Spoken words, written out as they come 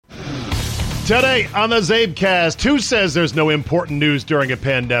Today on the CzabeCast, who says there's no important news during a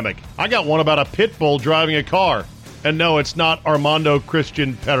pandemic? I got one about a pit bull driving a car. And no, it's not Armando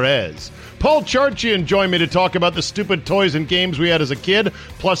Christian Perez. Paul Charchian joined me to talk about the stupid toys and games we had as a kid,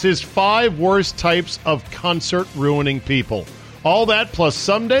 plus his 5 worst types of concert-ruining people. All that, plus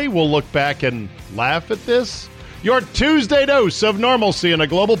someday we'll look back and laugh at this. Your Tuesday dose of normalcy in a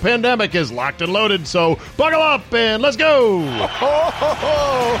global pandemic is locked and loaded, so buckle up and let's go!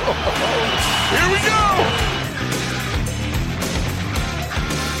 Here we go!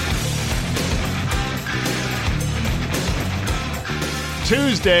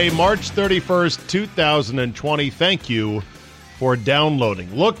 Tuesday, March 31st, 2020. Thank you for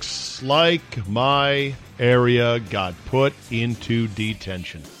downloading. Looks like my area got put into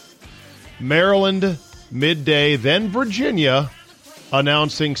detention. Maryland, midday, then Virginia,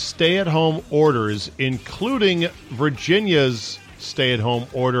 announcing stay-at-home orders, including Virginia's stay-at-home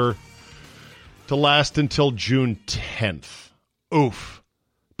order to last until June 10th. Oof.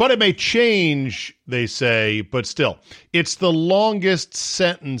 But it may change, they say, but still, it's the longest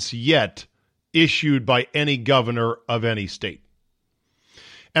sentence yet issued by any governor of any state.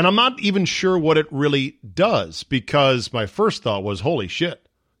 And I'm not even sure what it really does, because my first thought was, holy shit,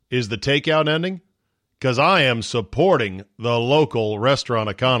 is the takeout ending? Because I am supporting the local restaurant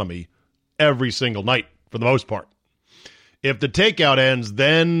economy every single night, for the most part. If the takeout ends,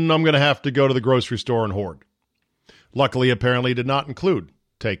 then I'm going to have to go to the grocery store and hoard. Luckily, apparently, it did not include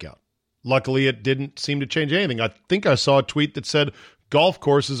takeout. Luckily, it didn't seem to change anything. I think I saw a tweet that said golf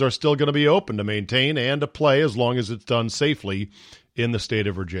courses are still going to be open to maintain and to play as long as it's done safely in the state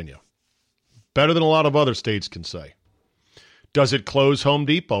of Virginia. Better than a lot of other states can say. Does it close Home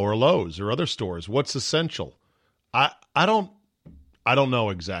Depot or Lowe's or other stores? What's essential? I don't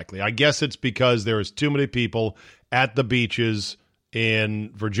know exactly. I guess it's because there is too many people at the beaches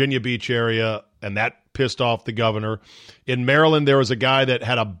in Virginia Beach area, and that pissed off the governor. In Maryland, there was a guy that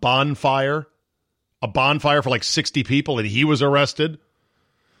had a bonfire for like 60 people, and he was arrested.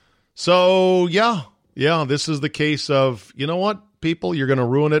 So, yeah, this is the case of, you know what, people, you're going to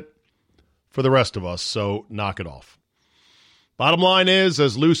ruin it for the rest of us, so knock it off. Bottom line is,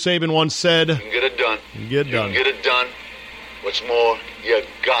 as Lou Saban once said, you can get it done. You can get it done. What's more, you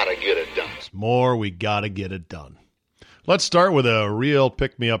gotta get it done. What's more, we gotta get it done. Let's start with a real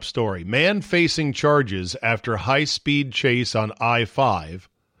pick-me-up story. Man facing charges after high-speed chase on I-5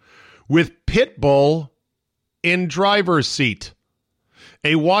 with pit bull in driver's seat.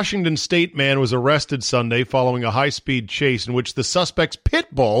 A Washington State man was arrested Sunday following a high-speed chase in which the suspect's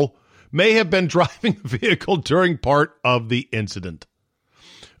pit bull may have been driving the vehicle during part of the incident.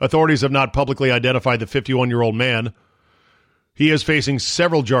 Authorities have not publicly identified the 51-year-old man. He is facing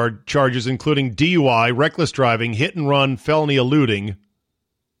several charges, including DUI, reckless driving, hit and run, felony eluding.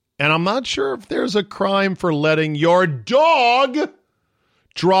 And I'm not sure if there's a crime for letting your dog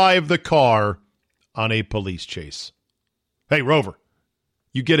drive the car on a police chase. Hey, Rover,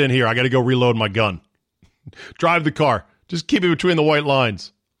 you get in here. I got to go reload my gun. Drive the car. Just keep it between the white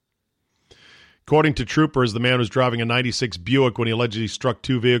lines. According to troopers, the man was driving a 96 Buick when he allegedly struck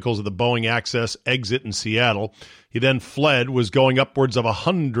 2 vehicles at the Boeing Access exit in Seattle. He then fled, was going upwards of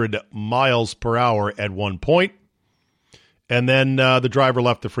 100 miles per hour at one point. And then the driver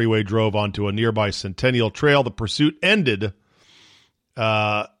left the freeway, drove onto a nearby Centennial Trail. The pursuit ended,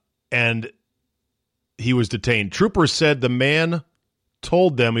 and he was detained. Troopers said the man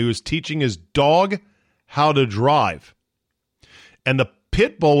told them he was teaching his dog how to drive. And the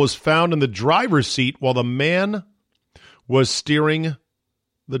pit bull was found in the driver's seat while the man was steering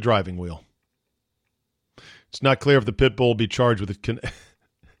the driving wheel. It's not clear if the pit bull will be charged with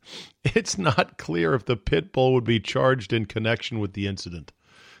It's not clear if the pit bull would be charged in connection with the incident.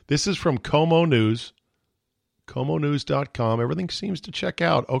 This is from Como News, comonews.com. Everything seems to check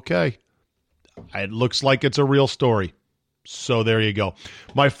out. Okay. It looks like it's a real story. So there you go.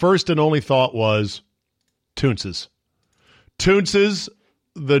 My first and only thought was Toonces. Toonces,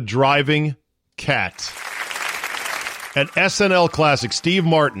 the driving cat. An SNL classic, Steve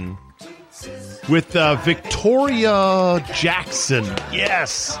Martin, with Victoria Jackson.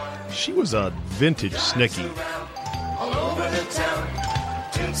 Yes, she was a vintage Snicky. All over the town,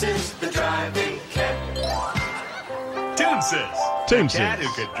 Toonces, the driving cat. Toonces, the cat who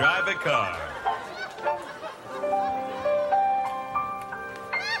could drive a car.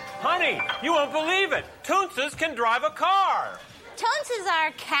 Honey, you won't believe it. Toonces can drive a car. Toonces are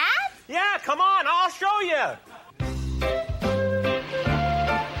a cat? Yeah, come on, I'll show you.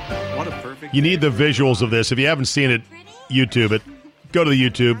 What a perfect. You need the visuals of this. If you haven't seen it, YouTube it. Go to the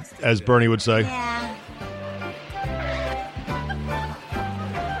YouTube, as Bernie would say. Yeah.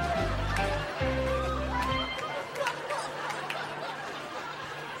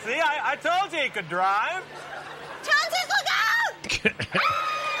 I told you he could drive. Toonces, look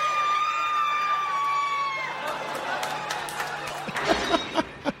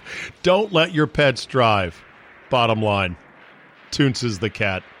out! Don't let your pets drive. Bottom line. Toonces the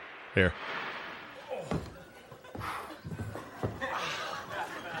cat. Here.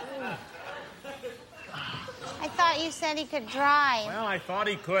 I thought you said he could drive. Well, I thought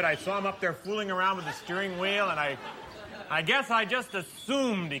he could. I saw him up there fooling around with the steering wheel, and I guess I just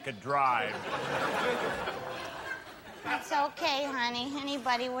assumed he could drive. It's okay, honey.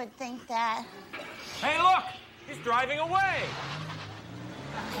 Anybody would think that. Hey, look! He's driving away.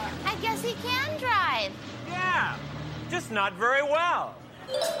 I guess he can drive. Yeah, just not very well.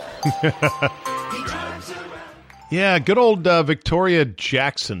 Yeah, good old Victoria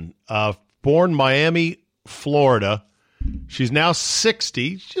Jackson, born Miami, Florida. She's now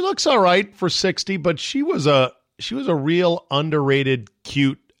 60. She looks all right for 60, but she was a real underrated,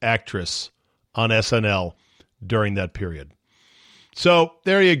 cute actress on SNL during that period. So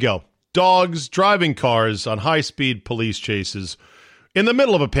there you go. Dogs driving cars on high-speed police chases in the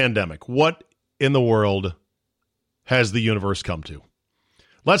middle of a pandemic. What in the world has the universe come to?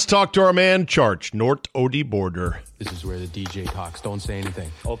 Let's talk to our man, Charch, North OD Border. This is where the DJ talks. Don't say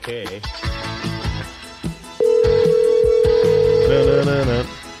anything. Okay.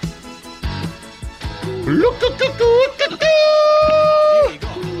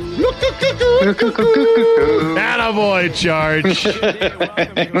 Attaboy, Charch.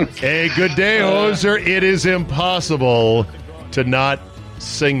 Hey, good day, hoser. It is impossible to not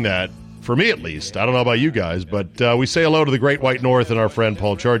sing that. For me, at least. I don't know about you guys, but we say hello to the Great White North and our friend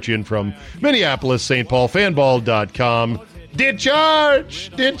Paul Charchian from Minneapolis, St. Paul, fanball.com. Did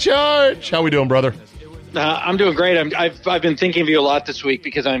Charch. How we doing, brother? I'm doing great. I've been thinking of you a lot this week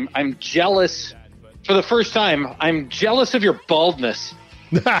because I'm jealous. For the first time, I'm jealous of your baldness.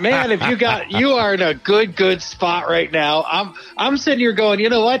 Man, if you are in a good spot right now. I'm sitting here going, you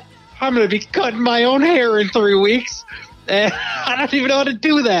know what? I'm going to be cutting my own hair in 3 weeks. And I don't even know how to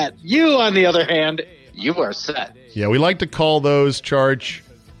do that. You, on the other hand, you are set. Yeah, we like to call those, Charch,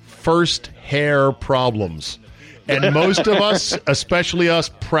 first hair problems. And most of us, especially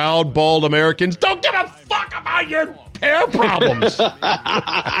us proud bald Americans, don't give a fuck about your hair problems. Yeah,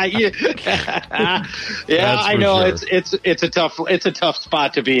 I know. Sure. It's a tough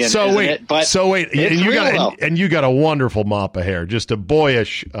spot to be in. So wait, and you got a wonderful mop of hair, just a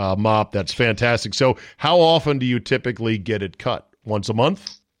boyish mop that's fantastic. So how often do you typically get it cut? Once a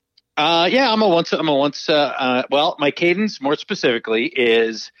month? Yeah, I'm a once. Well, my cadence more specifically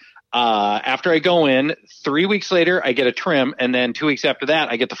is. After I go in, 3 weeks later, I get a trim, and then 2 weeks after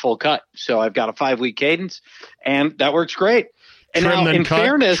that, I get the full cut. So I've got a 5-week cadence, and that works great. And trim, now, then in cut,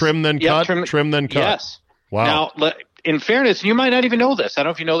 fairness, trim, then cut, trim, then cut. Yes. Wow. Now, in fairness, you might not even know this. I don't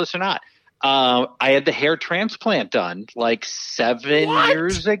know if you know this or not. I had the hair transplant done like 7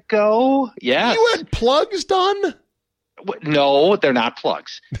 years ago. Yes. You had plugs done? No, they're not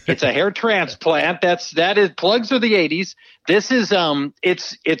plugs. It's a hair transplant. That is plugs are the 80s. This is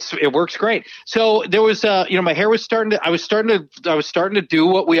it works great. So there was my hair was I was starting to do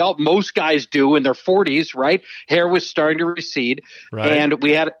what most guys do in their 40s, right? Hair was starting to recede. Right. And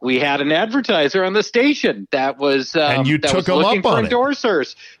we had an advertiser on the station that was and you took him looking up on for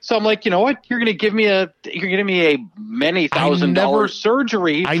endorsers. So I'm like, you know what? You're going to give me a many $1,000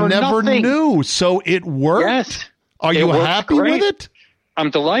 surgery for nothing. I never knew. So it worked. Yes. Are you happy with it?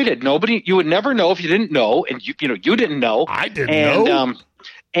 I'm delighted. You would never know if you didn't know, and you didn't know. I didn't know.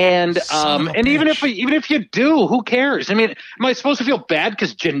 And even if you do, who cares? I mean, am I supposed to feel bad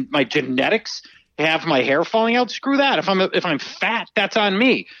because my genetics have my hair falling out? Screw that. If I'm fat, that's on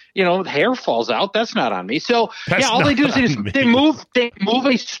me. The hair falls out. That's not on me. So all they do is they move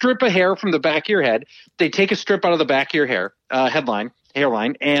a strip of hair from the back of your head. They take a strip out of the back of your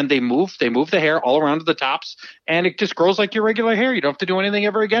hairline, and they move the hair all around to the tops, and it just grows like your regular hair. You don't have to do anything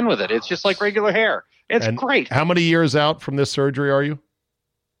ever again with it. It's just like regular hair. It's great. How many years out from this surgery are you?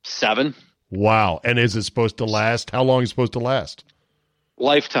 7. Wow. And is it supposed to last? How long is it supposed to last?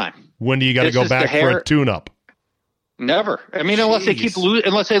 Lifetime. When do you got to go back for a tune-up? Never. I mean, unless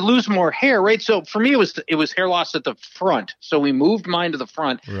I lose more hair, right? So for me, it was hair loss at the front. So we moved mine to the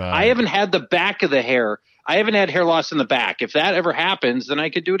front. Right. I haven't had the back of the hair. I haven't had hair loss in the back. If that ever happens, then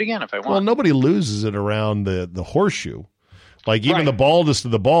I could do it again if I want. Well, nobody loses it around the horseshoe. Like even the baldest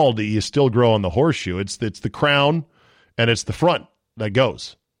of the bald, you still grow on the horseshoe. It's the crown and it's the front that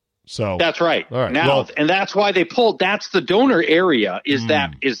goes. So that's right. All right. Now, and that's why they pulled. That's the donor area. Is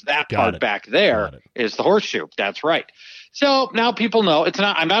that part back there? Is the horseshoe? That's right. So now people know it's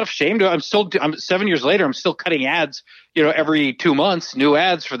not. I'm not ashamed of it. I'm 7 years later. I'm still cutting ads. Every 2 months, new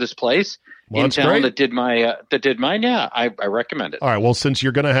ads for this place in town great. that did mine. Yeah, I recommend it. All right. Well, since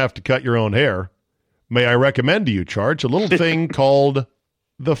you're going to have to cut your own hair, may I recommend to you, Charge, a little thing called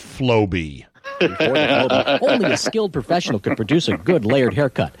the Flowbee. Before the Flowbee, only a skilled professional could produce a good layered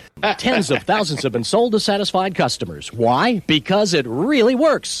haircut. Tens of thousands have been sold to satisfied customers. Why? Because it really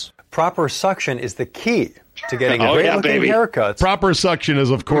works. Proper suction is the key to getting a great-looking haircut. Proper suction is,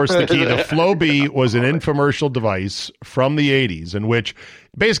 of course, the key. The Flowbee was an infomercial device from the 80s in which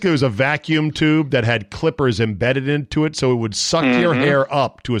basically it was a vacuum tube that had clippers embedded into it, so it would suck your hair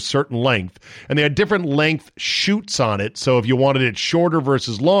up to a certain length. And they had different length chutes on it, so if you wanted it shorter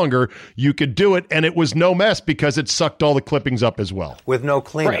versus longer, you could do it, and it was no mess because it sucked all the clippings up as well. With no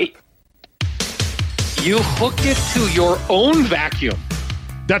cleanup. Right. You hooked it to your own vacuum.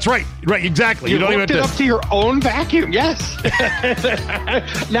 That's right. Right, exactly. You don't even have it up to your own vacuum. Yes.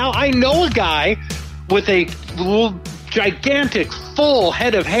 Now, I know a guy with a little gigantic full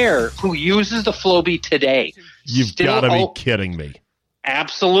head of hair who uses the Flowbee today. You've got to be kidding me.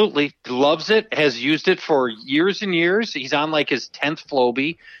 Absolutely. Loves it. Has used it for years and years. He's on like his 10th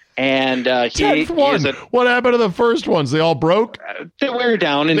Flowbee. And what happened to the first ones? They all broke? They wear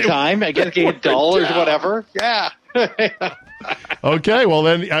down in time. I guess they get dull or whatever. Yeah. Okay, well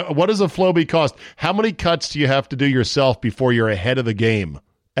then, what does a Flowbee cost? How many cuts do you have to do yourself before you're ahead of the game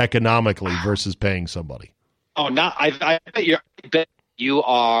economically versus paying somebody? Oh, I bet you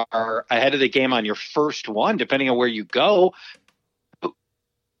are ahead of the game on your first one, depending on where you go.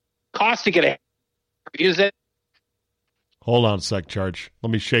 Cost to get a use it. Hold on a sec, Charge.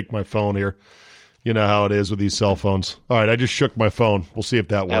 Let me shake my phone here. You know how it is with these cell phones. All right, I just shook my phone. We'll see if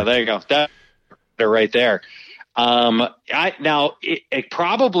that works. Oh, there you go. They're right there. It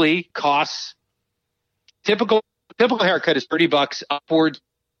probably costs typical haircut is $30 upwards,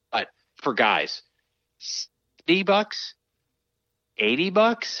 but for guys, $60,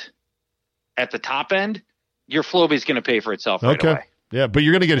 $80 at the top end. Your Flowbee is going to pay for itself right away. Yeah, but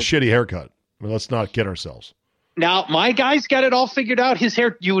you're going to get a shitty haircut. I mean, let's not kid ourselves. Now, my guy's got it all figured out. His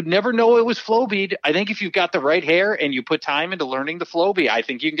hair, you would never know it was Flowbeed. I think if you've got the right hair and you put time into learning the Flowbee, I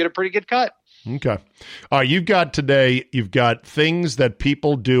think you can get a pretty good cut. Okay. All right, you've got things that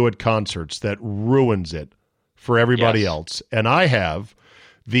people do at concerts that ruins it for everybody else. And I have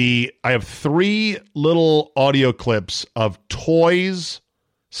 3 little audio clips of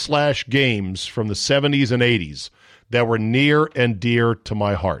toys/games from the 70s and 80s that were near and dear to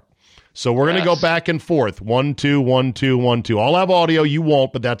my heart. So we're going to go back and forth. 1, 2, 1, 2, 1, 2. I'll have audio. You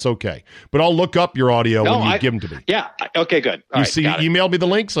won't, but that's okay. But I'll look up your audio when you give them to me. Yeah. Okay, good. You emailed me the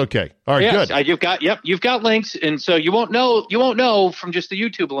links? Okay. All right, good. You've got links, and so you won't know from just the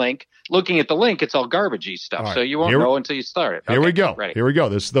YouTube link. Looking at the link, it's all garbagey stuff. Right. So you won't know until you start it. Okay, here we go. Ready. Here we go.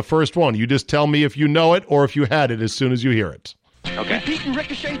 This is the first one. You just tell me if you know it or if you had it as soon as you hear it. Okay. Repeat and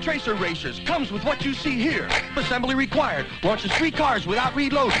Ricochet Tracer Racers comes with what you see here. Assembly required. Launches 3 cars without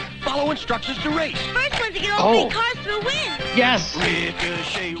reloading. Follow instructions to race. First one to get all 3 cars through win. Yes.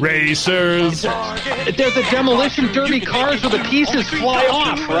 Ricochet Racers. There's a demolition derby cars where the pieces fly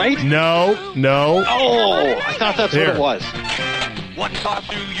off, right? No. Oh, I thought that's what it was. 1 car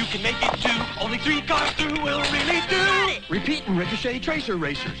through, you can make it 2. Only 3 cars through will really do. Repeat and Ricochet Tracer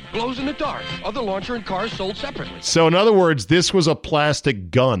Racers. Glows in the dark. Other launcher and cars sold separately. So in other words, this was a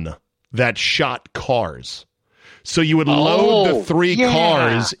plastic gun that shot cars. So you would load the 3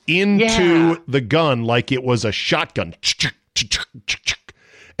 cars into the gun like it was a shotgun.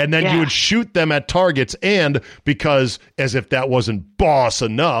 And then you would shoot them at targets. And because, as if that wasn't boss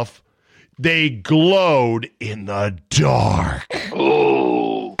enough, they glowed in the dark.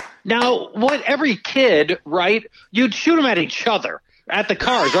 Oh. Now, every kid, right, you'd shoot them at each other, at the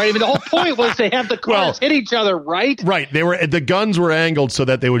cars, right? I mean, the whole point was to have the cars hit each other, right? Right. The guns were angled so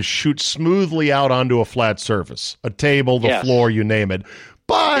that they would shoot smoothly out onto a flat surface, a table, the floor, you name it.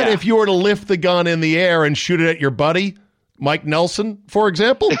 But if you were to lift the gun in the air and shoot it at your buddy, Mike Nelson, for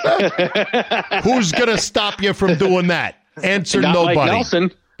example, who's going to stop you from doing that? Answer nobody. Mike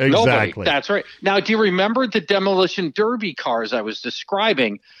Nelson. Exactly. Nobody. That's right. Now, do you remember the demolition derby cars I was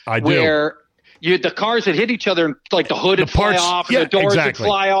describing? I do. Where the cars would hit each other and like the hood would fly off and the doors would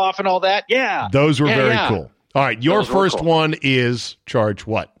fly off and all that. Yeah. Those were very cool. All right. Your first one is Charge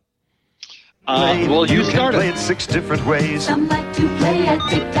what? Well, you started. Play it 6 different ways. Some like to play at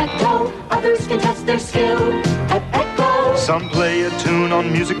tic-tac-toe. Others can test their skill at echo. Some play a tune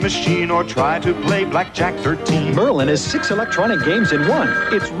on Music Machine or try to play Blackjack 13. Merlin is 6 electronic games in one.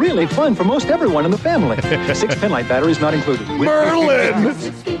 It's really fun for most everyone in the family. 6 penlight batteries not included. Merlin!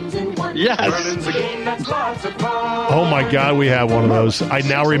 Yes. Merlin's a game that's lots of fun. Oh my God, we have one of those. I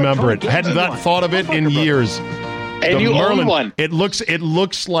now remember it. Had not thought of it in years. And you own one. It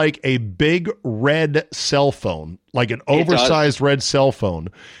looks like a big red cell phone, like an oversized red cell phone.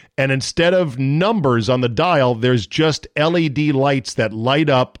 And instead of numbers on the dial, there's just LED lights that light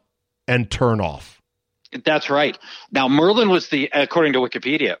up and turn off. That's right. Now, Merlin was according to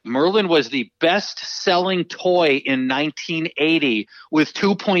Wikipedia, Merlin was the best-selling toy in 1980 with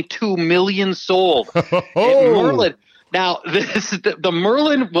 2.2 million sold. Merlin. Now, the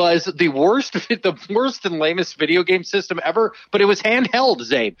Merlin was the worst and lamest video game system ever, but it was handheld,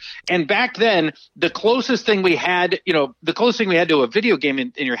 Zabe. And back then, the closest thing we had to a video game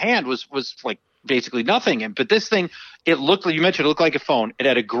in your hand was like basically nothing. But this thing, it looked like a phone. It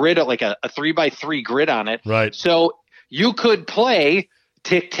had a grid, like a 3x3 grid on it. Right. So you could play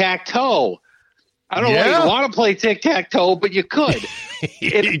tic-tac-toe. I don't know why you want to play tic-tac-toe, but you could.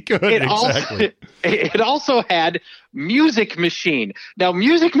 You could, exactly. It also had Music Machine. Now,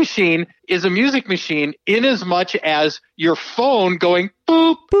 Music Machine is a music machine in as much as your phone going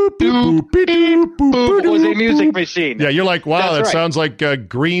boop, boop, doop, boop, boop was a music machine. Yeah, you're like, wow, that sounds like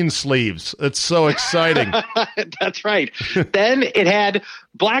green sleeves. It's so exciting. That's right. Then it had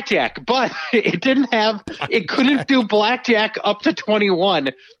blackjack, but it couldn't do blackjack up to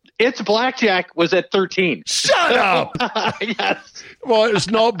 21. Its blackjack was at 13. Shut up! Yes. Well, it's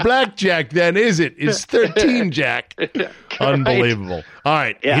not blackjack then, is it? It's 13 jack. Unbelievable. All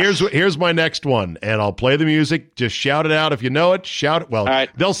right, here's my next one, and I'll play the music. Just shout it out if you know it. Shout it. Well,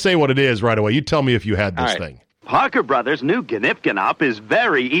 they'll say what it is right away. You tell me if you had this thing. Parker Brothers' new Gnip is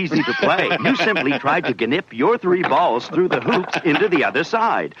very easy to play. You simply try to gnip your 3 balls through the hoops into the other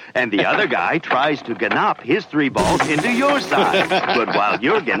side, and the other guy tries to gnop his 3 balls into your side. But while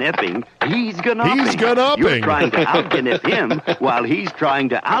you're gnipping, he's gnopping. He's gnopping. You're trying to out-gnip him while he's trying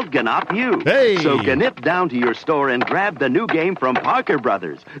to out-gnop you. Hey! So gnip down to your store and grab the new game from Parker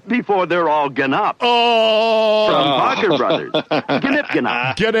Brothers before they're all gnopped. Oh! From Parker Brothers. Gnip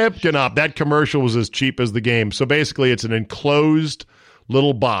Gnop. Gnip Gnop. That commercial was as cheap as the game. So basically, it's an enclosed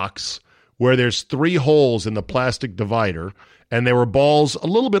little box where there's 3 holes in the plastic divider, and there were balls a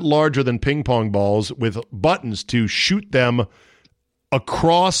little bit larger than ping pong balls with buttons to shoot them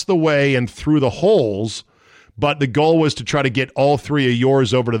across the way and through the holes. But the goal was to try to get all 3 of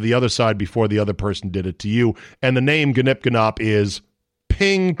yours over to the other side before the other person did it to you. And the name Gnip Gnop is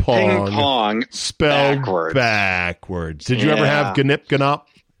ping pong spelled backwards. Did you ever have Gnip Gnop?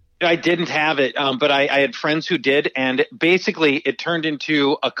 I didn't have it, but I had friends who did, and basically it turned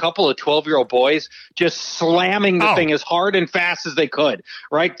into a couple of 12-year-old boys just slamming the thing as hard and fast as they could,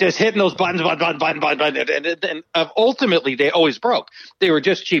 right? Just hitting those buttons, and ultimately they always broke. They were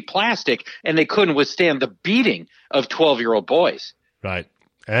just cheap plastic, and they couldn't withstand the beating of 12-year-old boys. Right.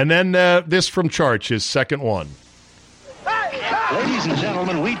 And then this from Charch, his second one. Ladies and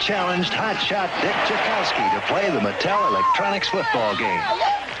gentlemen, we challenged hotshot Dick Tchaikovsky to play the Mattel Electronics football game.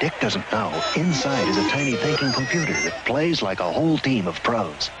 Dick doesn't know, inside is a tiny thinking computer that plays like a whole team of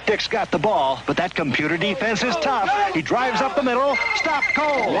pros. Dick's got the ball, but that computer defense is tough. He drives up the middle, stopped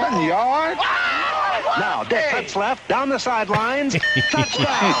cold. 1 yard. Now Dick cuts left, down the sidelines,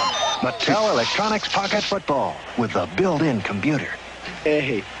 touchdown. Mattel Electronics Pocket Football with the built-in computer.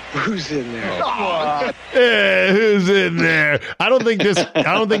 Hey, who's in there? Who's in there? I don't think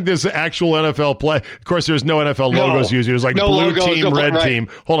this actual NFL play. Of course, there's no NFL logos used. There's like blue team, red team.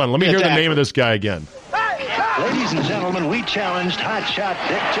 Hold on, let me hear the name of this guy again. Ladies and gentlemen, we challenged hotshot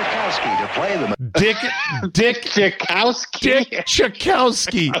Dick Tchaikovsky to play the Dick Tchaikovsky. Dick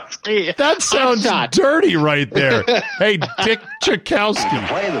Tchaikovsky. That sounds dirty right there. Hey, Dick Tchaikovsky. To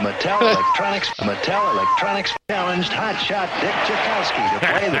play the Mattel Electronics challenged hotshot Dick Tchaikovsky to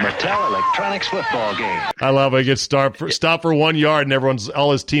play the Mattel Electronics football game. I love it. He gets stop for 1 yard, and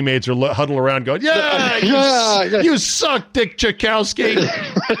all his teammates are huddled around going, you suck, Dick Tchaikovsky.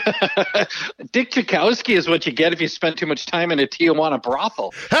 Dick Tchaikovsky is what you get if you spend too much time in a Tijuana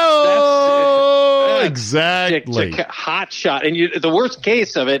brothel. Oh, exactly. Hot shot. And the worst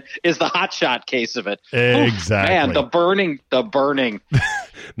case of it is the hot shot case of it. Exactly. Man, the burning.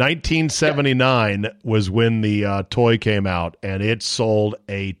 1979 was when the toy came out, and it sold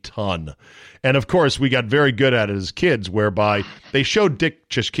a ton. And, of course, we got very good at it as kids, whereby they showed Dick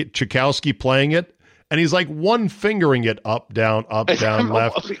Tchaikovsky playing it, and he's like one-fingering it up, down,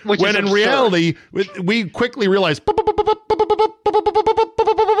 left. When in reality, we quickly realized,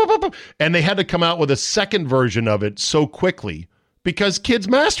 and they had to come out with a second version of it so quickly because kids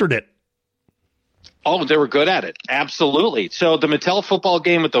mastered it. Oh, they were good at it. Absolutely. So the Mattel football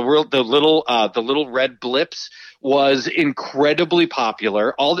game with the little red blips was incredibly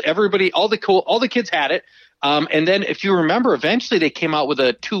popular. All the kids had it. And then if you remember, eventually they came out with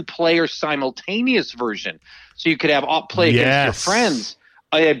a 2-player simultaneous version. So you could have play against your friends.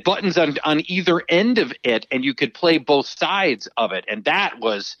 I had buttons on either end of it, and you could play both sides of it. And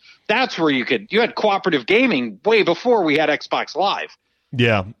that's where you had cooperative gaming way before we had Xbox Live.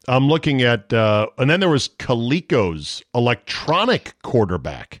 Yeah, I'm looking at, and then there was Coleco's electronic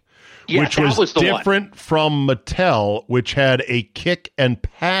quarterback, which was different from Mattel, which had a kick and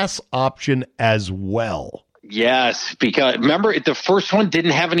pass option as well. Yes, because remember the first one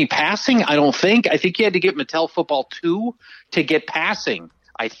didn't have any passing. I don't think. I think you had to get Mattel Football 2 to get passing.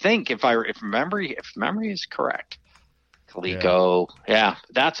 I think if memory is correct. Coleco, yeah,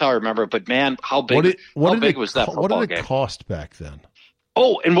 that's how I remember. But man, how big was that football game? What did it cost back then?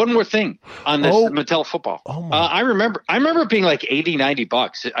 Oh, and one more thing on this Mattel football. I remember it being like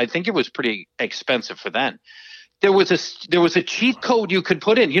 $80-$90. I think it was pretty expensive for then. There was a cheat code you could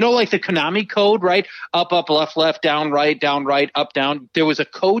put in. You know, like the Konami code, right? Up, left, down, right, up, down. There was a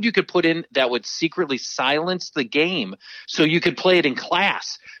code you could put in that would secretly silence the game so you could play it in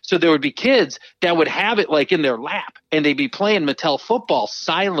class. So there would be kids that would have it like in their lap, and they'd be playing Mattel football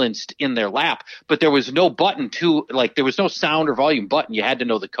silenced in their lap, but there was no button there was no sound or volume button. You had to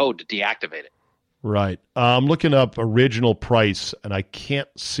know the code to deactivate it. Right. I'm looking up original price, and I can't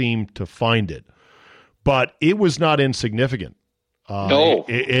seem to find it. But it was not insignificant. No.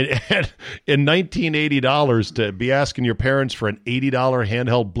 In $1980 to be asking your parents for an $80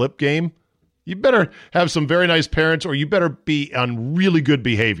 handheld blip game, you better have some very nice parents, or you better be on really good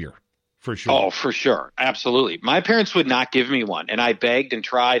behavior, for sure. Oh, for sure. Absolutely. My parents would not give me one, and I begged and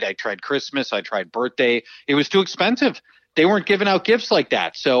tried. I tried Christmas. I tried birthday. It was too expensive. They weren't giving out gifts like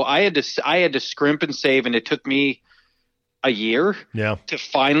that. So I had to scrimp and save, and it took me a year to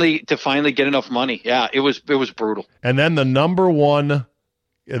finally get enough money. Yeah, it was brutal. And then the number one,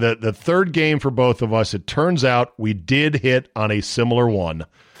 the third game for both of us, it turns out we did hit on a similar one.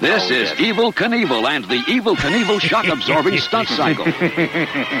 This is Evel Knievel and the Evel Knievel shock-absorbing stunt cycle. You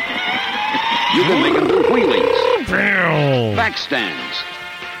can make them do wheelies, backstands.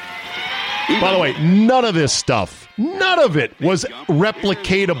 By the way, none of this stuff, none of it was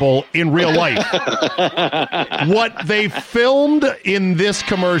replicatable in real life. What they filmed in this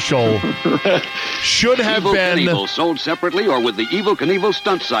commercial should have been Knievel sold separately or with the Evel Knievel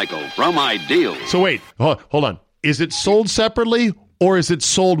stunt cycle from Ideal. So wait, hold on. Is it sold separately or is it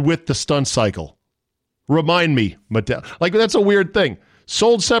sold with the stunt cycle? Remind me, Mattel. Like, that's a weird thing.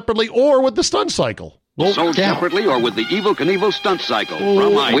 Sold separately or with the stunt cycle? Well, sold separately or with the Evel Knievel stunt cycle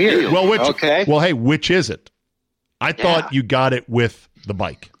from Ideal. Well, hey, which is it? I thought you got it with the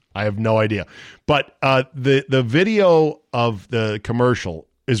bike. I have no idea. But the video of the commercial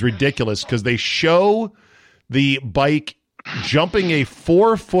is ridiculous because they show the bike jumping a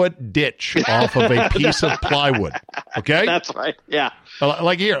 4-foot ditch off of a piece of plywood. Okay? That's right. Yeah.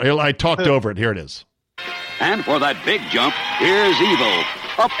 Like here, I talked over it. Here it is. And for that big jump, here's Evel.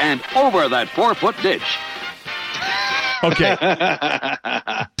 Up and over that 4-foot ditch. Okay.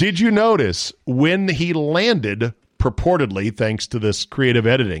 Did you notice when he landed, purportedly, thanks to this creative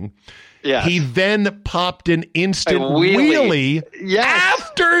editing, he then popped an instant wheelie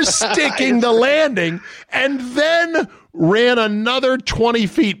after sticking the landing and then ran another 20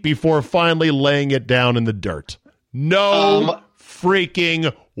 feet before finally laying it down in the dirt? No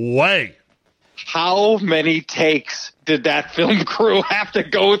freaking way. How many takes did that film crew have to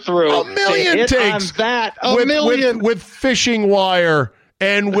go through? A million takes. Million. With fishing wire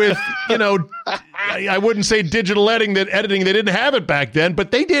and with, I wouldn't say digital editing. They didn't have it back then,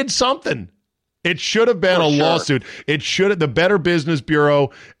 but they did something. It should have been lawsuit. It should have, the Better Business Bureau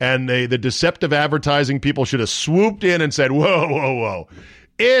and the deceptive advertising people should have swooped in and said, whoa.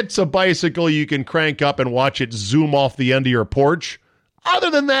 It's a bicycle you can crank up and watch it zoom off the end of your porch. Other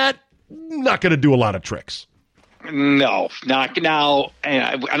than that, not going to do a lot of tricks. No, not now.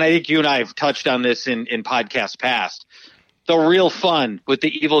 And I think you and I have touched on this in podcasts past. The real fun with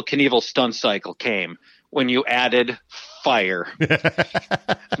the Evel Knievel stunt cycle came when you added fire.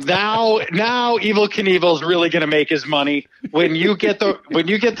 Now Evel Knievel's really going to make his money when you get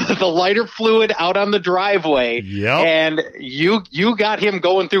the lighter fluid out on the driveway, and you got him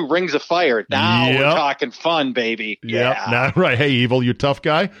going through rings of fire. Now we're talking fun, baby. Now, right. Hey, Evel, you tough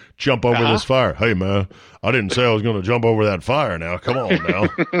guy, jump over this fire. Hey, man, I didn't say I was going to jump over that fire. Now, come on,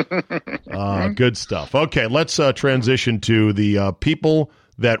 now. Good stuff. Okay, let's transition to the people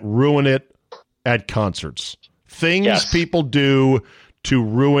that ruin it at concerts. Things people do to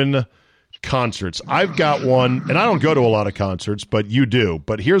ruin concerts. I've got one, and I don't go to a lot of concerts, but you do.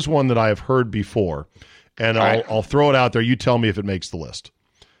 But here's one that I have heard before, and I'll throw it out there. You tell me if it makes the list.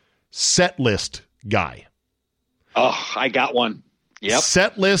 Set list guy. Oh, I got one. Yep.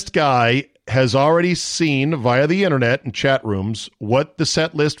 Set list guy has already seen via the internet and chat rooms what the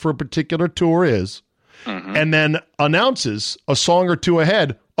set list for a particular tour is, and then announces a song or two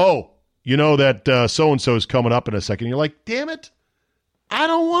ahead, oh, you know that so-and-so is coming up in a second. You're like, damn it, I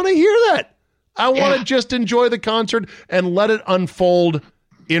don't want to hear that. I want to just enjoy the concert and let it unfold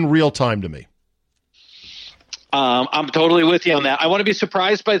in real time to me. I'm totally with you on that. I want to be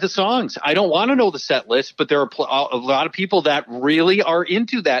surprised by the songs. I don't want to know the set list, but there are a lot of people that really are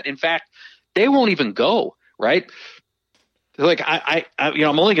into that. In fact, they won't even go, right? They're like,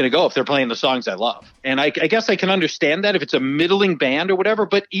 I'm only going to go if they're playing the songs I love. And I guess I can understand that if it's a middling band or whatever.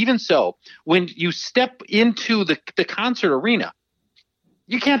 But even so, when you step into the concert arena,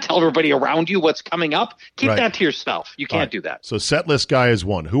 you can't tell everybody around you what's coming up. Keep that to yourself. You can't do that. So set list guy is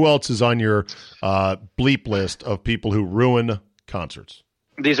one. Who else is on your bleep list of people who ruin concerts?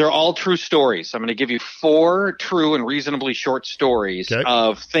 These are all true stories. I'm going to give you 4 true and reasonably short stories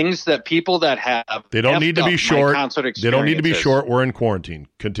of things that people that have. They don't need to be short. They don't need to be short. We're in quarantine.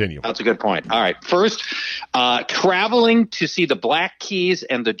 Continue. That's a good point. All right. First, traveling to see the Black Keys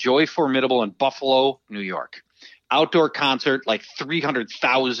and the Joy Formidable in Buffalo, New York. Outdoor concert, like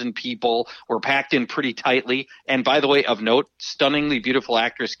 300,000 people were packed in pretty tightly. And by the way, of note, stunningly beautiful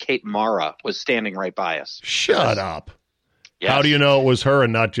actress Kate Mara was standing right by us. Shut up. Yes. How do you know it was her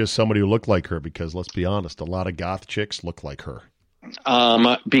and not just somebody who looked like her? Because let's be honest, a lot of goth chicks look like her.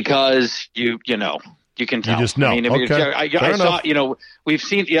 Because you know, you can tell. You just know. I mean, okay. I saw,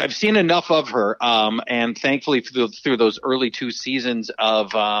 I've seen enough of her. And thankfully through those early 2 seasons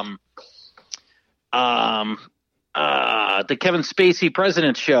of, the Kevin Spacey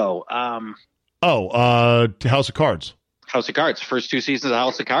President Show. House of Cards. House of Cards. First 2 seasons of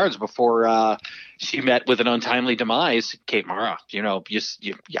House of Cards before she met with an untimely demise. Kate Mara. You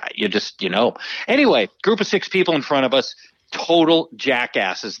just. Anyway, group of 6 people in front of us. Total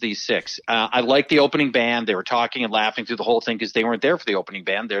jackasses, these 6. I like the opening band. They were talking and laughing through the whole thing because they weren't there for the opening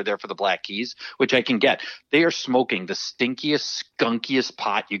band. They're there for the Black Keys, which I can get. They are smoking the stinkiest, skunkiest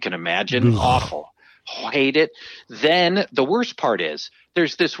pot you can imagine. Awful. Hate it. Then the worst part is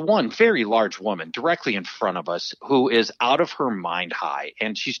there's this one very large woman directly in front of us who is out of her mind high,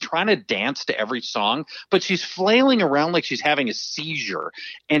 and she's trying to dance to every song, but she's flailing around like she's having a seizure,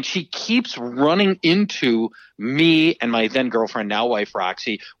 and she keeps running into me and my then girlfriend, now wife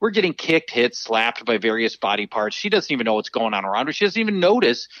Roxy. We're getting kicked, hit, slapped by various body parts. She doesn't even know what's going on around her. She doesn't even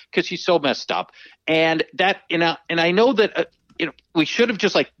notice because she's so messed up. And that, and I know that we should have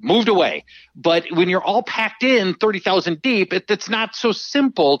just moved away. But when you're all packed in 30,000 deep, it's not so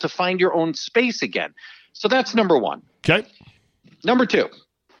simple to find your own space again. So that's number 1. Okay. Number 2,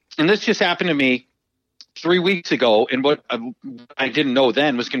 and this just happened to me 3 weeks ago, and what I didn't know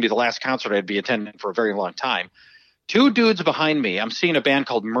then was going to be the last concert I'd be attending for a very long time. 2 dudes behind me, I'm seeing a band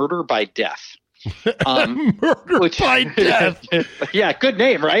called Murder by Death. Murder by Death. Yeah, good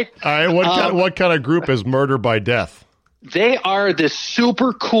name, right? All right, what kind of group is Murder by Death? They are this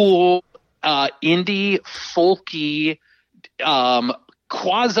super cool indie, folky,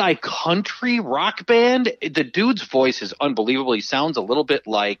 quasi-country rock band. The dude's voice is unbelievable. He sounds a little bit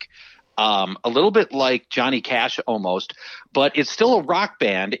like Johnny Cash almost, but it's still a rock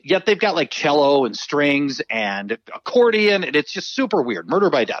band. Yet they've got cello and strings and accordion, and it's just super weird.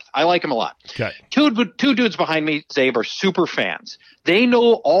 Murder by Death. I like them a lot. Okay. Two dudes behind me, Zabe, are super fans. They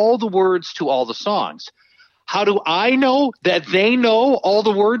know all the words to all the songs. How do I know that they know all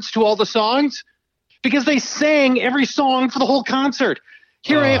the words to all the songs? Because they sang every song for the whole concert.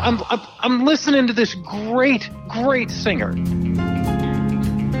 Here I'm listening to this great, great singer.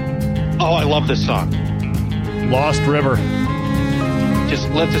 Oh, I love this song. Lost River. Just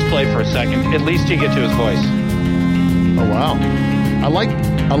let this play for a second. At least you get to his voice. Oh, wow.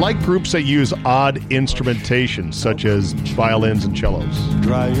 I like groups that use odd instrumentation, such as violins and cellos.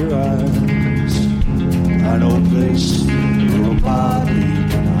 Dry your eyes. I know a place where a body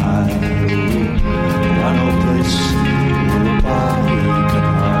can hide. I know a place where a body can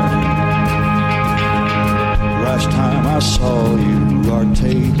hide. Last time I saw you, our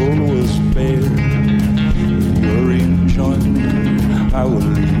table was bare. If you're enjoying me, I will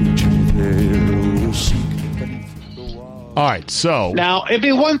lead you there. Oh, seek beneath the wall. All right, so now it'd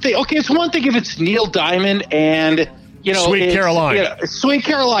be one thing. Okay, it's one thing if it's Neil Diamond and Sweet Caroline. Sweet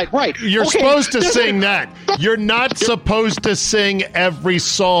Caroline, right. You're supposed to sing that. You're not supposed to sing every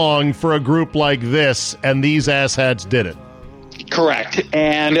song for a group like this, and these asshats did it. Correct.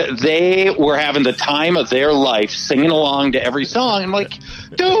 And they were having the time of their life singing along to every song. I'm like,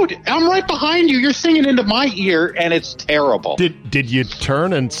 dude, I'm right behind you. You're singing into my ear, and it's terrible. Did you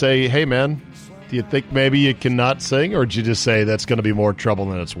turn and say, hey, man, do you think maybe you cannot sing? Or did you just say that's going to be more trouble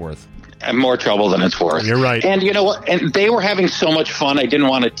than it's worth? And more trouble than it's worth. You're right. And you know what? And they were having so much fun. I didn't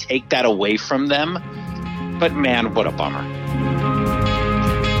want to take that away from them. But, man, what a bummer.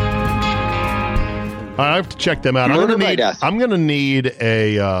 I have to check them out. I'm going to need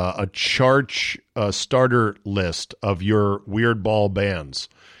a chart starter list of your Weird Ball bands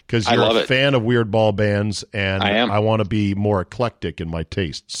because you're a fan of Weird Ball bands, and I want to be more eclectic in my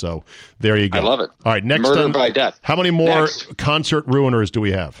taste. So there you go. I love it. All right, next Murder by Death. How many more concert ruiners do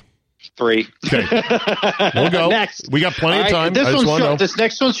we have? 3. Okay. We'll go. Next. We got plenty of time. This one's short. This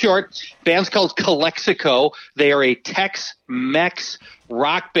next one's short. Band's called Calexico. They are a Tex-Mex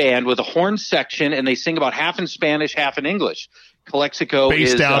rock band with a horn section, and they sing about half in Spanish, half in English. Calexico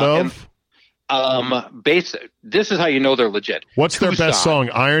based is out of? This is how you know they're legit. What's their best song?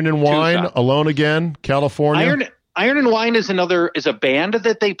 Iron and Wine, Alone Again, California? Iron and Wine is a band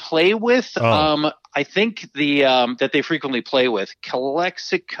that they play with. I think that they frequently play with.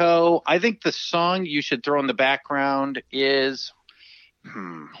 Calexico. I think the song you should throw in the background is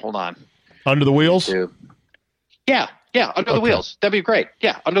hold on. Under the Wheels? Yeah, Under the Wheels. That'd be great.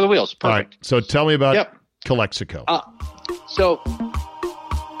 Yeah, Under the Wheels. Perfect. All right. So tell me about Calexico. So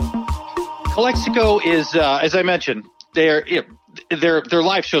Calexico is as I mentioned, their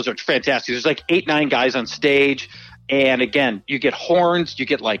live shows are fantastic. There's like 8-9 guys on stage. And again, you get horns, you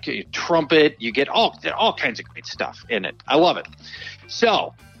get like a trumpet, you get all kinds of great stuff in it. I love it.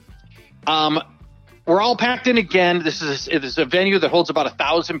 So, we're all packed in again. This is a venue that holds about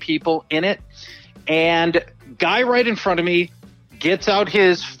 1,000 people in it. And guy right in front of me gets out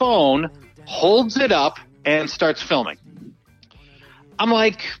his phone, holds it up, and starts filming. I'm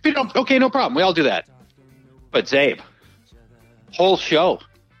like, okay, no problem. We all do that. But Zabe, whole show.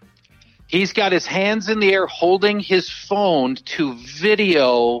 He's got his hands in the air holding his phone to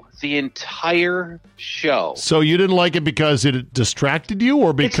video the entire show. So you didn't like it because it distracted you,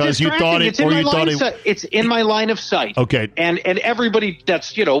 or because you thought it, or you thought it? It's in my line of sight. Okay. And everybody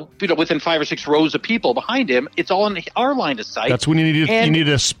that's within 5 or 6 rows of people behind him, it's all in our line of sight. That's when you need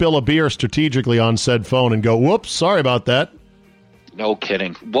to spill a beer strategically on said phone and go, whoops, sorry about that. No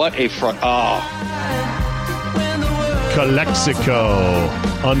kidding. What a front. Oh. Calexico,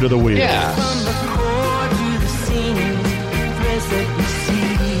 Under the Wheels. Yeah.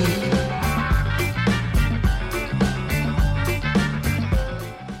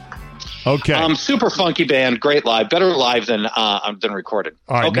 Okay. Super funky band, great live, better live than recorded.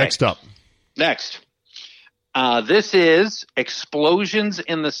 All right, next up. Next. This is Explosions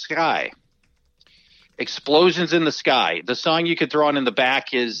in the Sky. Explosions in the Sky. The song you could throw on in the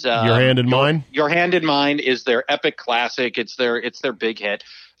back is Your Hand in Mine. Your Hand in Mine is their epic classic. It's their big hit.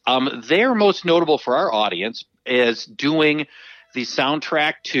 They're most notable for our audience as doing the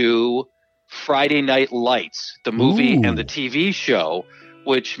soundtrack to Friday Night Lights, the movie and the TV show,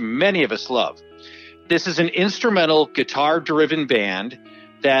 which many of us love. This is an instrumental guitar-driven band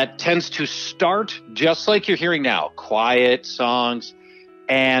that tends to start just like you're hearing now, quiet songs,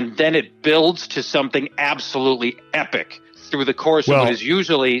 and then it builds to something absolutely epic through the course of what is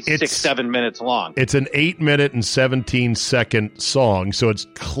usually 6-7 minutes long. It's an 8-minute and 17-second song, so it's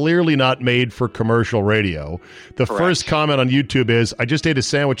clearly not made for commercial radio. The first comment on YouTube is, I just ate a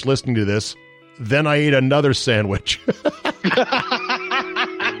sandwich listening to this, then I ate another sandwich.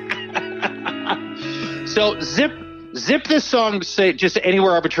 So zip this song, say just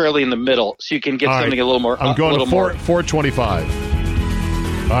anywhere arbitrarily in the middle, so you can get something a little more. I'm going to 425.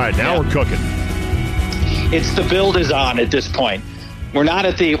 All right, now we're cooking. It's the build is on at this point. We're not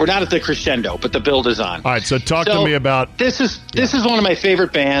at the crescendo, but the build is on. All right, so talk to me about this is one of my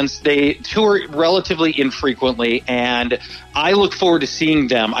favorite bands. They tour relatively infrequently, and I look forward to seeing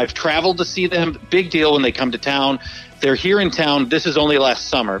them. I've traveled to see them. Big deal when they come to town. They're here in town. This is only last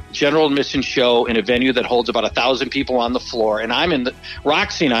summer. General admission show in a venue that holds about 1,000 people on the floor. And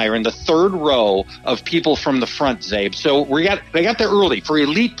Roxy and I are in the third row of people from the front, Zabe. So they got there early for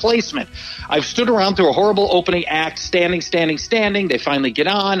elite placement. I've stood around through a horrible opening act, standing. They finally get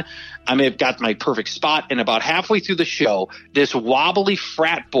on. I've got my perfect spot. And about halfway through the show, this wobbly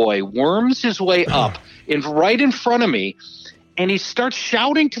frat boy worms his way up right in front of me. And he starts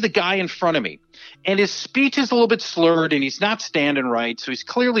shouting to the guy in front of me. And his speech is a little bit slurred, and he's not standing right, so he's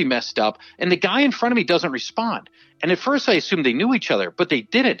clearly messed up. And the guy in front of me doesn't respond. And at first I assumed they knew each other, but they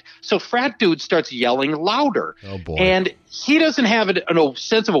didn't. So frat dude starts yelling louder. Oh, boy. And he doesn't have a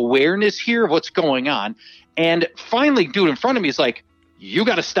sense of awareness here of what's going on. And finally, dude in front of me is like, you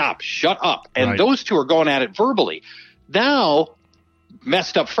got to stop. Shut up. And those two are going at it verbally. Now,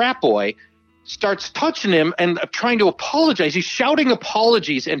 messed up frat boy starts touching him and trying to apologize. He's shouting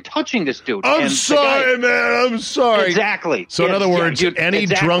apologies and touching this dude. I'm sorry, man. I'm sorry. Exactly. So in other words, any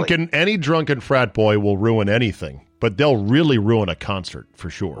drunken frat boy will ruin anything, but they'll really ruin a concert for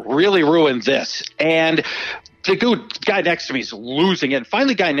sure. Really ruin this. And the guy next to me is losing it. And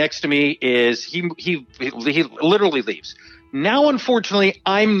finally, guy next to me is he literally leaves. Now, unfortunately,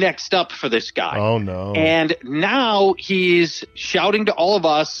 I'm next up for this guy. Oh, no. And now he's shouting to all of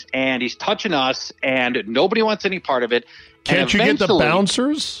us, and he's touching us, and nobody wants any part of it. Can't you get the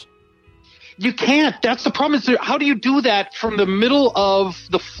bouncers? You can't. That's the problem. How do you do that from the middle of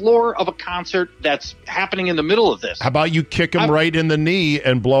the floor of a concert that's happening in the middle of this? How about you kick him right in the knee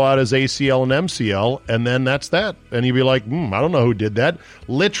and blow out his ACL and MCL, and then that's that. And he'd be like, I don't know who did that.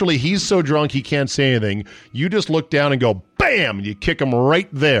 Literally, he's so drunk he can't say anything. You just look down and go, bam, and you kick him right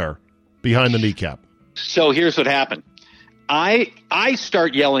there behind the kneecap. So here's what happened. I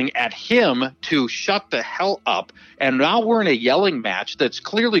start yelling at him to shut the hell up, and now we're in a yelling match that's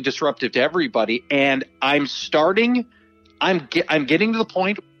clearly disruptive to everybody. And I'm getting to the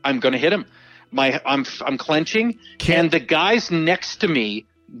point I'm going to hit him. I'm clenching, and the guys next to me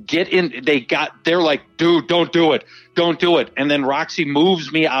get in. They're like, dude, don't do it, and then Roxy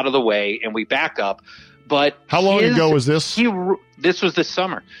moves me out of the way, and we back up. But how long ago was this? This was this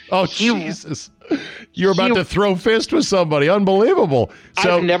summer. Oh, Jesus. You're about to throw fist with somebody. Unbelievable.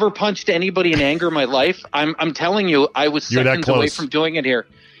 So, I've never punched anybody in anger in my life. I'm telling you, I was seconds away from doing it here.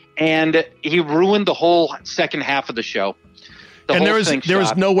 And he ruined the whole second half of the show. And there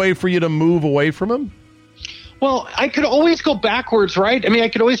was no way for you to move away from him? Well, I could always go backwards, right? I mean, I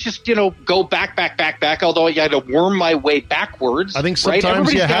could always just, go back, although I had to worm my way backwards. I think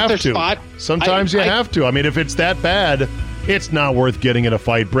sometimes you have to. Spot. Sometimes you have to. I mean, if it's that bad, it's not worth getting in a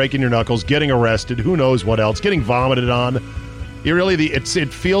fight, breaking your knuckles, getting arrested, who knows what else, getting vomited on. You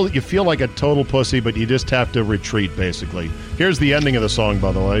feel like a total pussy, but you just have to retreat, basically. Here's the ending of the song,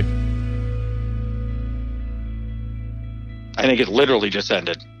 by the way. I think it literally just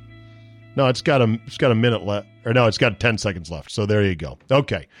ended. No, it's got a minute left. Or no, it's got 10 seconds left. So there you go.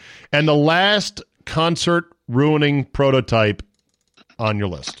 Okay. And the last concert ruining prototype on your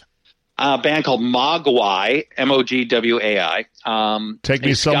list. A band called Mogwai, Mogwai. Take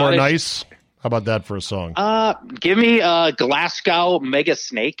Me Somewhere Nice. How about that for a song? Give me Glasgow Mega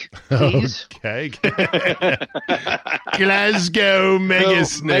Snake, please. Okay. Glasgow Mega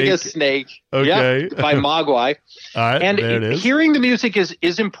Snake. Mega Snake. Okay. Yep, by Mogwai. All right, and there it is. Hearing the music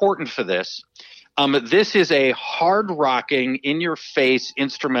is important for this. This is a hard-rocking, in-your-face,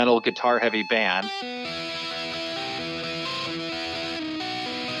 instrumental, guitar-heavy band.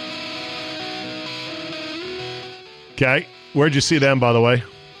 Okay. Where'd you see them, by the way?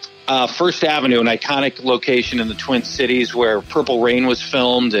 First Avenue, an iconic location in the Twin Cities where Purple Rain was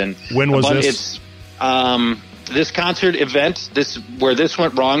filmed. And when was this? This concert event, where this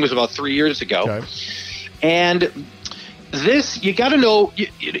went wrong, was about 3 years ago. Okay. And this, you got to know,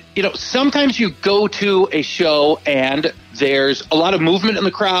 sometimes you go to a show and there's a lot of movement in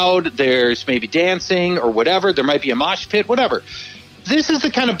the crowd. There's maybe dancing or whatever. There might be a mosh pit, whatever. This is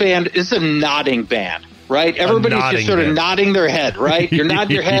the kind of band, it's a nodding band. Right, everybody's just sort of nodding their head. Right, you're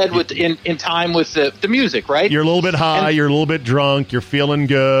nodding your head in time with the music. Right, you're a little bit high, you're a little bit drunk, you're feeling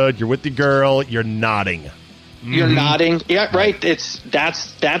good, you're with the girl, you're nodding. You're nodding. Yeah, right. That's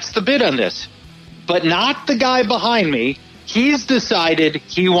the bit on this, but not the guy behind me. He's decided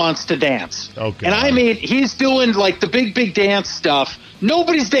he wants to dance. Okay, and I mean, he's doing like the big dance stuff.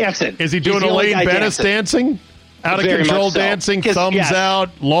 Nobody's dancing. Is he doing Elaine Bennis dancing? Out of Very control so. dancing, thumbs out,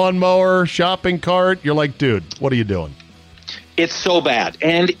 lawnmower, shopping cart. You're like, dude, what are you doing? It's so bad.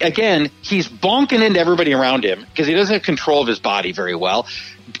 And again, he's bonking into everybody around him because he doesn't have control of his body very well.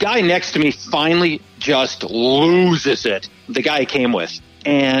 Guy next to me finally just loses it. The guy he came with.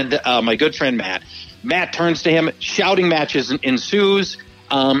 And my good friend Matt turns to him, shouting matches ensues.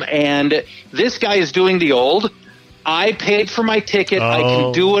 And this guy is doing the old, I paid for my ticket, I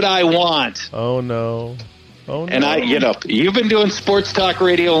can do what I want. Oh, no. Oh, no. And you've been doing sports talk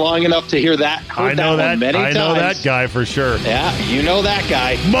radio long enough to hear that. I know that. I know that guy for sure. Yeah, you know that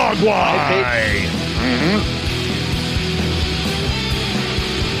guy. Mogwai.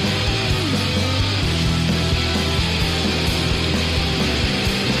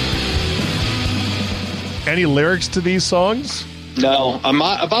 Any lyrics to these songs? No,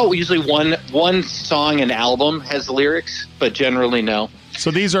 about usually one song an album has lyrics, but generally no. So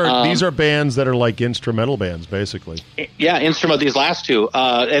these are bands that are like instrumental bands, basically. Yeah, instrumental. These last two,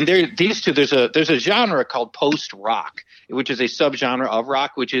 and these two. There's a genre called post rock, which is a subgenre of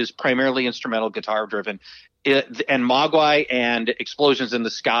rock, which is primarily instrumental guitar driven. And Mogwai and Explosions in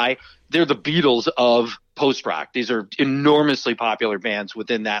the Sky, they're the Beatles of post rock. These are enormously popular bands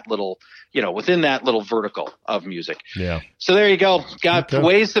within that little vertical of music. Yeah. So there you go. Got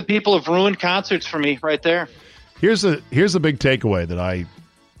ways that people have ruined concerts for me right there. Here's the big takeaway that I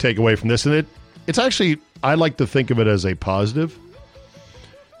take away from this, and it's actually, I like to think of it as a positive.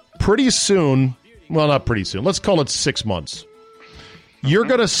 Pretty soon, well, not pretty soon, let's call it 6 months, you're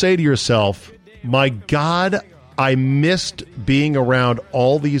going to say to yourself, my God, I missed being around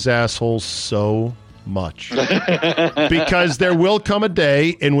all these assholes so much. Because there will come a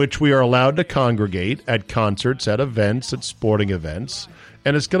day in which we are allowed to congregate at concerts, at events, at sporting events,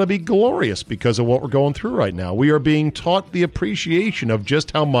 and it's going to be glorious because of what we're going through right now. We are being taught the appreciation of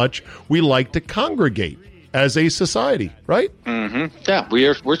just how much we like to congregate as a society, right? Mm-hmm. Yeah,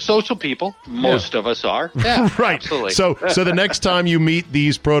 we're social people. Most of us are. Yeah, right. Absolutely. So the next time you meet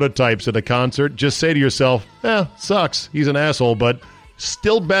these prototypes at a concert, just say to yourself, sucks. He's an asshole, but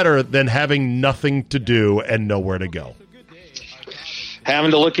still better than having nothing to do and nowhere to go.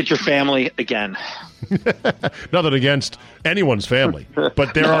 Having to look at your family again. Nothing against anyone's family,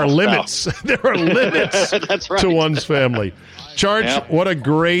 but there are limits. No. There are limits That's right. to one's family. Charge, What a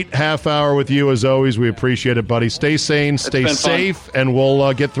great half hour with you as always. We appreciate it, buddy. Stay sane, stay safe, and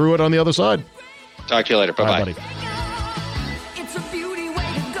we'll get through it on the other side. Talk to you later. Bye-bye. Buddy.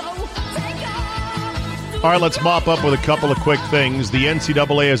 All right, let's mop up with a couple of quick things. The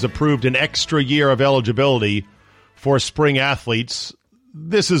NCAA has approved an extra year of eligibility for spring athletes.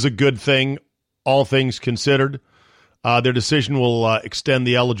 This is a good thing, all things considered. Their decision will extend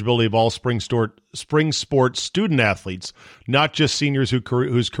the eligibility of all spring sports student athletes, not just seniors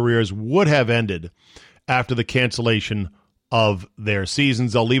whose careers would have ended after the cancellation of their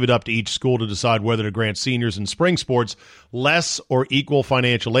seasons. They'll leave it up to each school to decide whether to grant seniors in spring sports less or equal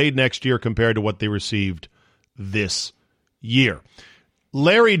financial aid next year compared to what they received this year.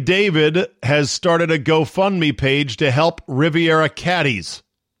 Larry David has started a GoFundMe page to help Riviera caddies.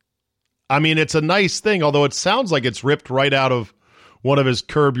 I mean, it's a nice thing, although it sounds like it's ripped right out of one of his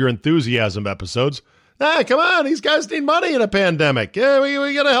Curb Your Enthusiasm episodes. Come on, these guys need money in a pandemic. Yeah,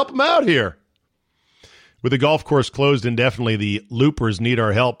 we got to help them out here. With the golf course closed indefinitely, the Loopers need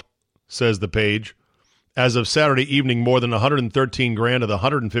our help, says the page. As of Saturday evening, more than $113,000 of the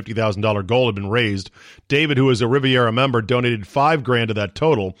 $150,000 goal had been raised. David, who is a Riviera member, donated $5,000 of that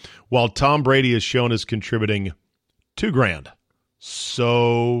total, while Tom Brady is shown as contributing $2,000.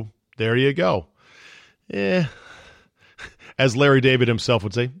 So there you go. As Larry David himself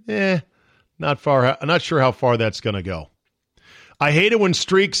would say, not sure how far that's going to go. I hate it when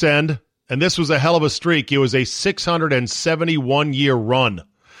streaks end, and this was a hell of a streak. It was a 671-year run.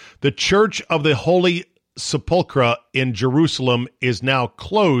 The Church of the Holy Sepulchre in Jerusalem is now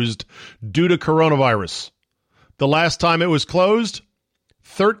closed due to coronavirus. The last time it was closed,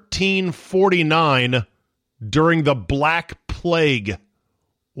 1349 during the Black Plague.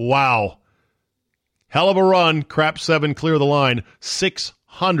 Wow. Hell of a run. Crap 7 clear the line.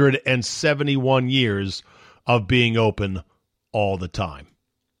 671 years of being open all the time.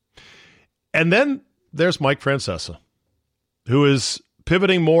 And then there's Mike Francesa, who is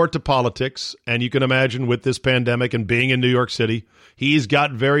pivoting more to politics. And you can imagine with this pandemic and being in New York City, he's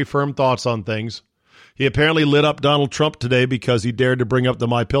got very firm thoughts on things. He apparently lit up Donald Trump today because he dared to bring up the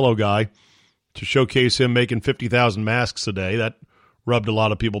MyPillow guy to showcase him making 50,000 masks a day. That rubbed a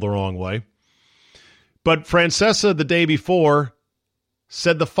lot of people the wrong way. But Francesa, the day before,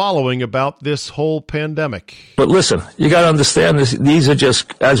 said the following about this whole pandemic. But listen, you got to understand this. These are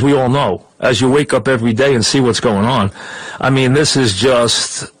just, as we all know, as you wake up every day and see what's going on. I mean, this is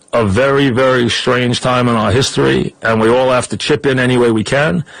just a very, very strange time in our history, and we all have to chip in any way we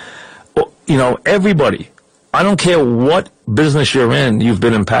can. You know, everybody, I don't care what business you're in, you've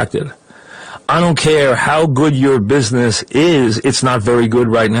been impacted. I don't care how good your business is, it's not very good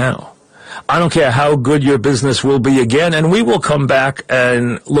right now. I don't care how good your business will be again, and we will come back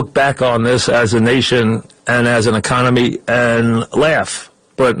and look back on this as a nation and as an economy and laugh,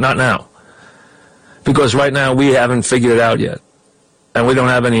 but not now. Because right now we haven't figured it out yet, and we don't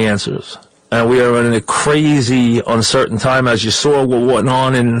have any answers. And we are in a crazy, uncertain time, as you saw what went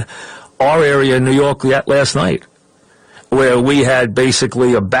on in our area in New York last night, where we had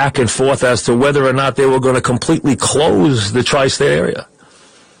basically a back and forth as to whether or not they were going to completely close the tri-state area,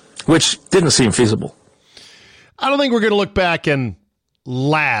 which didn't seem feasible. I don't think we're going to look back and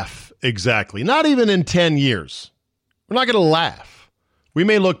laugh exactly. Not even in 10 years. We're not going to laugh. we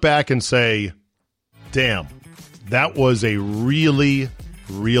may look back and say, damn, that was a really,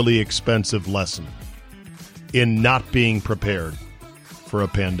 really expensive lesson in not being prepared for a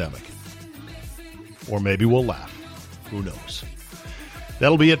pandemic. Or maybe we'll laugh. Who knows?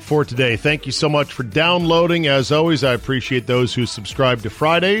 That'll be it for today. Thank you so much for downloading. As always, I appreciate those who subscribe to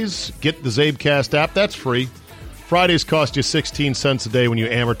Fridays. Get the CzabeCast app. That's free. Fridays cost you 16 cents a day when you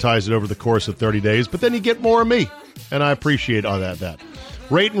amortize it over the course of 30 days, but then you get more of me, and I appreciate all that.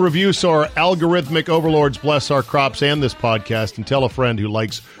 Rate and review so our algorithmic overlords bless our crops and this podcast, and tell a friend who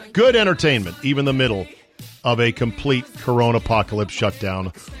likes good entertainment, even in the middle of a complete corona apocalypse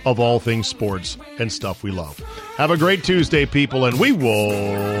shutdown of all things sports and stuff we love. Have a great Tuesday, people, and we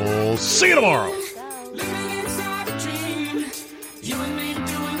will see you tomorrow.